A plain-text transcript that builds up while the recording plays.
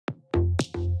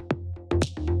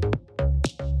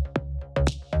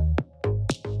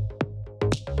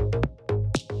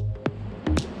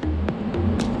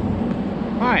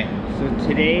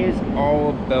Today is all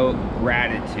about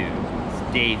gratitude.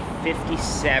 It's day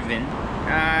 57.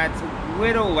 It's a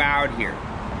little loud here.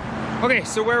 Okay,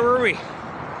 so where were we?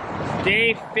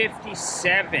 Day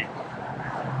 57. It's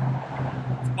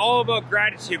all about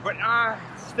gratitude, but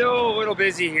still a little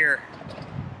busy here.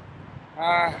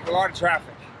 A lot of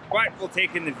traffic, but we'll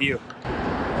take in the view.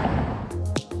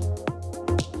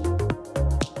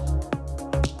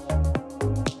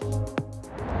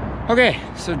 Okay,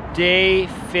 so day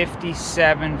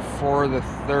 57 for the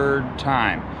third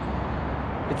time.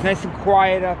 It's nice and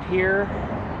quiet up here.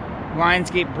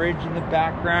 Lionsgate Bridge in the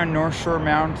background, North Shore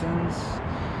Mountains.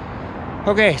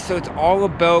 Okay, so it's all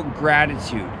about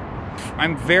gratitude.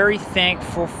 I'm very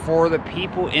thankful for the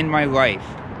people in my life.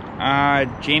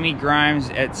 Jamie Grimes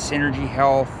at Synergy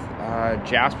Health,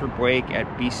 Jasper Blake at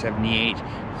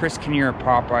B78, Chris Kinnear at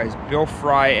Popeyes, Bill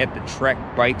Fry at the Trek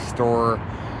Bike Store,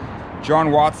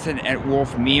 John Watson at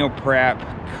Wolf Meal Prep,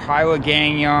 Kyla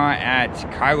Gagnon at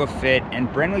Kyla Fit,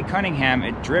 and Brenley Cunningham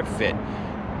at DripFit.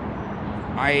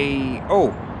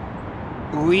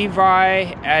 Levi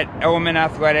at Element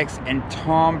Athletics and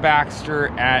Tom Baxter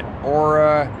at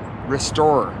Aura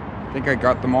Restorer. I think I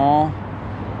got them all.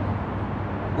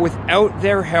 Without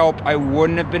their help, I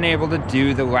wouldn't have been able to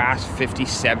do the last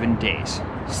 57 days.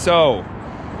 So,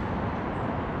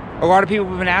 a lot of people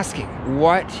have been asking,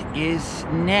 what is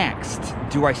next?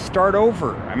 Do I start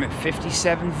over? I'm at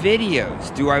 57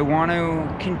 videos. Do I want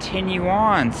to continue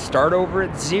on? Start over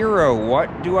at 0?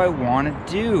 What do I want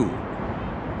to do?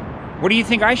 What do you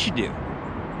think I should do?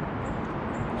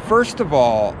 First of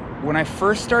all, when I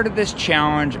first started this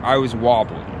challenge, I was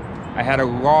wobbly. I had a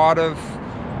lot of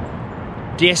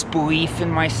disbelief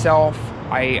in myself.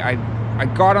 I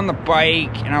got on the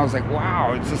bike and I was like,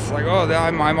 wow, it's just like, oh,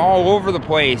 I'm all over the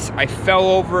place. I fell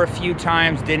over a few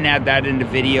times, didn't add that into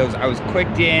videos. I was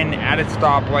clicked in at a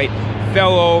stoplight,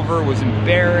 fell over, was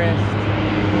embarrassed.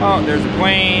 Oh, there's a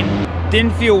plane.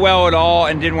 Didn't feel well at all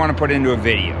and didn't want to put it into a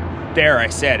video. There, I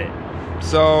said it.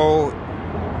 So,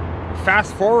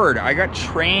 fast forward, I got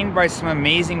trained by some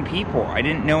amazing people. I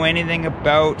didn't know anything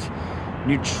about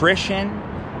nutrition.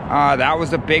 That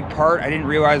was a big part. I didn't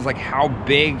realize like how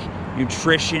big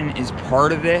nutrition is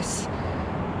part of this.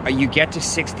 You get to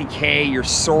 60K, you're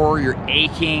sore, you're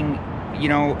aching. You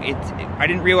know, I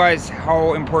didn't realize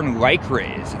how important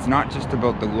Lycra is. It's not just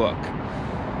about the look.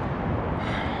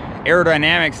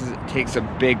 Aerodynamics takes a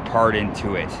big part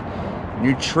into it.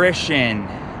 Nutrition.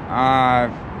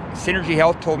 Synergy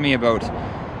Health told me about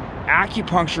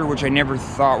acupuncture, which I never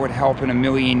thought would help in a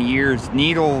million years.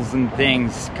 Needles and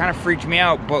things kind of freaked me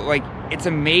out, but like, it's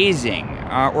amazing.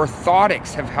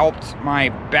 Orthotics have helped my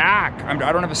back. I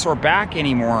don't have a sore back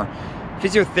anymore.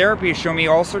 Physiotherapy has shown me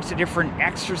all sorts of different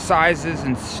exercises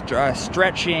and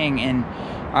stretching, and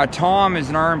Tom is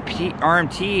an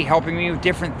RMT helping me with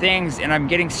different things, and I'm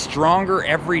getting stronger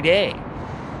every day.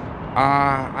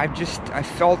 I've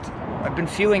been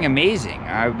feeling amazing.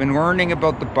 I've been learning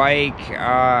about the bike.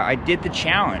 I did the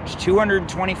challenge,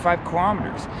 225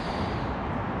 kilometers.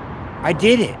 I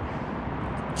did it.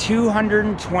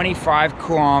 225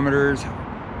 kilometers,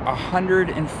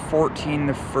 114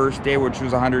 the first day, which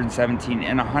was 117,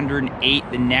 and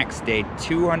 108 the next day.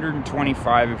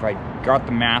 225 if I got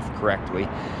the math correctly.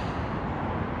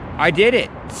 I did it.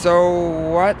 So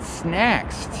what's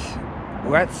next?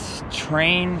 Let's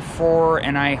train for,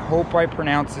 and I hope I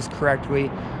pronounce this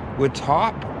correctly, Le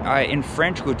Top, in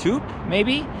French, Le Toup,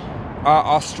 maybe?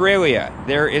 Australia.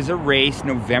 There is a race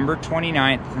November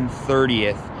 29th and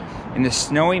 30th in the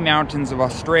snowy mountains of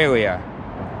Australia.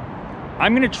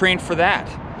 I'm going to train for that.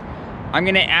 I'm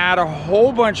going to add a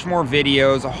whole bunch more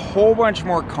videos, a whole bunch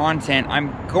more content.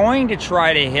 I'm going to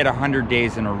try to hit 100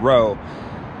 days in a row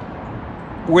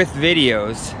with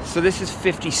videos. So this is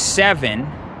 57.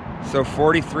 So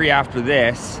 43 after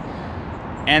this,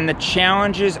 and the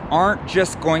challenges aren't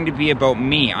just going to be about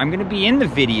me. I'm going to be in the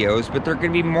videos, but they're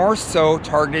going to be more so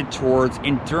targeted towards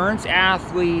endurance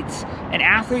athletes and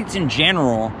athletes in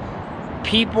general,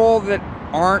 people that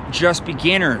aren't just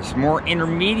beginners, more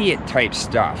intermediate type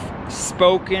stuff,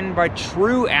 spoken by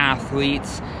true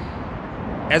athletes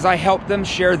as I help them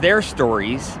share their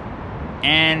stories,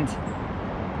 and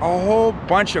a whole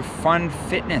bunch of fun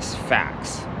fitness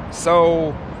facts.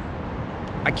 So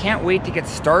I can't wait to get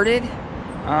started.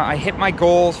 I hit my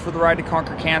goals for the Ride to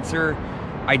Conquer Cancer.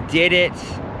 I did it,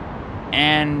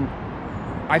 and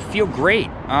I feel great.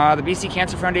 The BC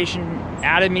Cancer Foundation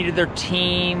added me to their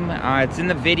team. It's in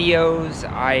the videos.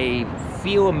 I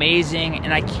feel amazing,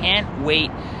 and I can't wait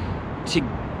to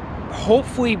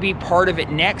hopefully be part of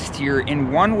it next year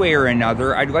in one way or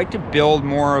another. I'd like to build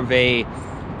more of a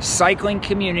cycling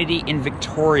community in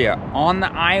Victoria on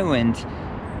the island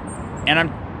And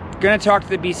I'm going to talk to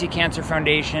the BC Cancer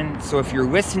Foundation. So if you're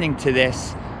listening to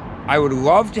this, I would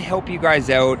love to help you guys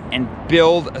out and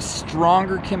build a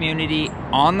stronger community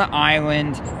on the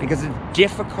island, because it's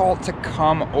difficult to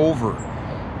come over.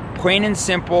 Plain and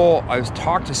simple. I was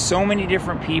talked to so many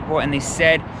different people, and they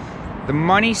said the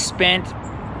money spent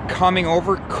coming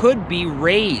over could be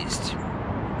raised.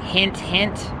 Hint,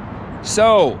 hint.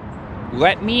 So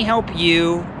let me help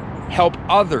you help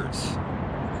others.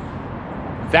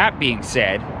 That being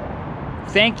said,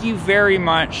 thank you very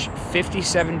much,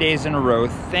 57 days in a row.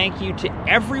 Thank you to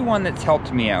everyone that's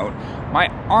helped me out. My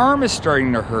arm is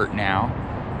starting to hurt now,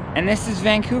 and this is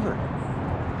Vancouver.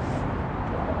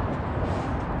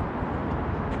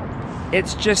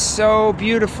 It's just so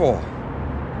beautiful.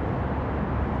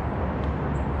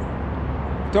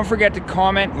 Don't forget to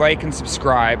comment, like, and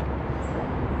subscribe.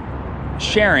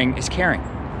 Sharing is caring.